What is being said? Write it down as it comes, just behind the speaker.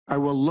I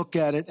will look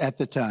at it at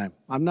the time.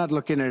 I'm not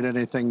looking at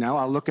anything now.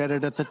 I'll look at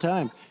it at the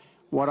time.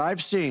 What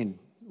I've seen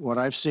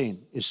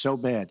is so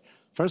bad.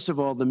 First of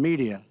all, the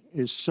media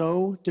is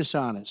so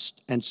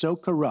dishonest and so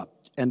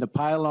corrupt, and the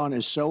pile-on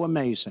is so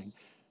amazing.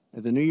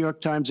 The New York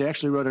Times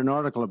actually wrote an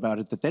article about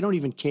it that they don't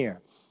even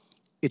care.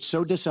 It's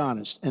so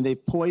dishonest, and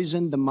they've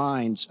poisoned the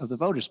minds of the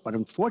voters. But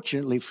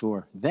unfortunately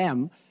for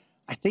them,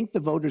 I think the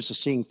voters are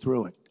seeing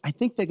through it. I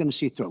think they're going to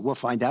see through it. We'll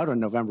find out on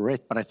November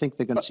 8th, but I think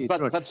they're going to see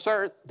through it. But,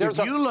 sir, if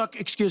you look,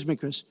 excuse me,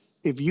 Chris,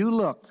 if you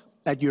look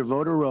at your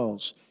voter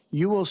rolls,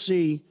 you will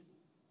see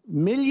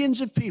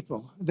millions of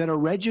people that are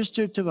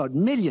registered to vote.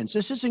 Millions.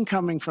 This isn't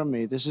coming from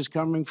me. This is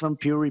coming from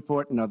Pew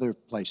Report and other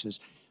places.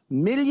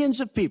 Millions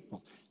of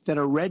people that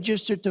are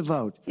registered to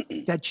vote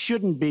that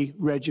shouldn't be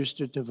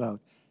registered to vote.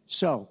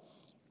 So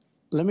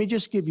let me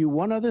just give you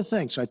one other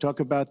thing. So I talk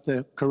about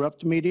the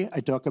corrupt media.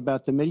 I talk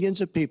about the millions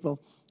of people.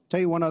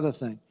 Tell you one other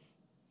thing.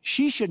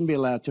 She shouldn't be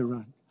allowed to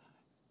run.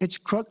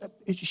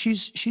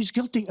 She's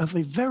guilty of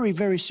a very,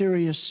 very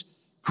serious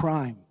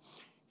crime.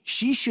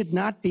 She should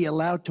not be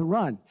allowed to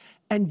run.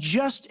 And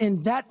just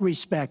in that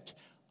respect,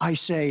 I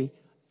say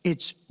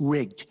it's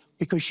rigged,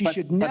 because she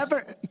should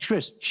never,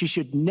 Chris, she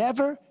should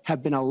never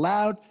have been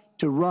allowed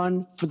to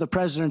run for the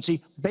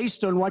presidency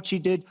based on what she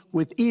did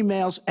with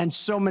emails and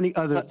so many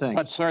other things.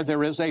 But, sir,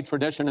 there is a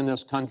tradition in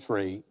this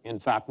country. In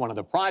fact, one of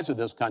the prides of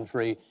this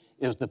country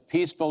is the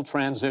peaceful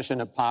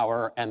transition of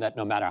power, and that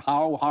no matter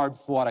how hard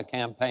fought a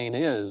campaign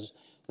is,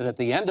 that at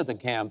the end of the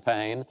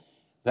campaign,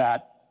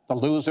 that the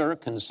loser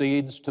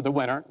concedes to the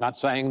winner. Not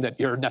saying that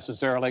you're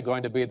necessarily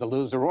going to be the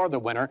loser or the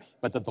winner,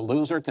 but that the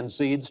loser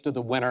concedes to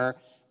the winner,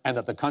 and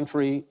that the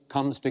country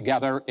comes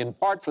together in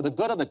part for the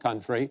good of the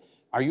country.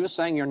 Are you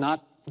saying you're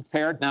not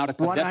prepared now to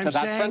commit to that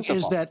principle? What I'm saying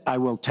is that I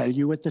will tell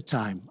you at the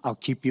time. I'll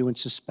keep you in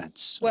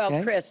suspense. Well,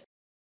 okay? Chris.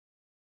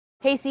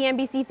 Hey,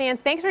 CNBC fans,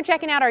 thanks for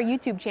checking out our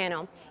YouTube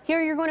channel.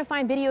 Here you're going to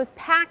find videos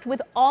packed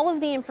with all of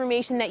the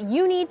information that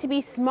you need to be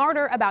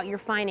smarter about your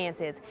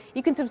finances.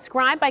 You can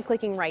subscribe by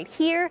clicking right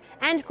here,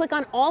 and click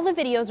on all the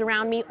videos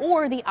around me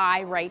or the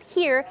eye right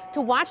here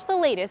to watch the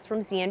latest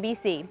from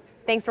CNBC.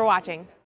 Thanks for watching.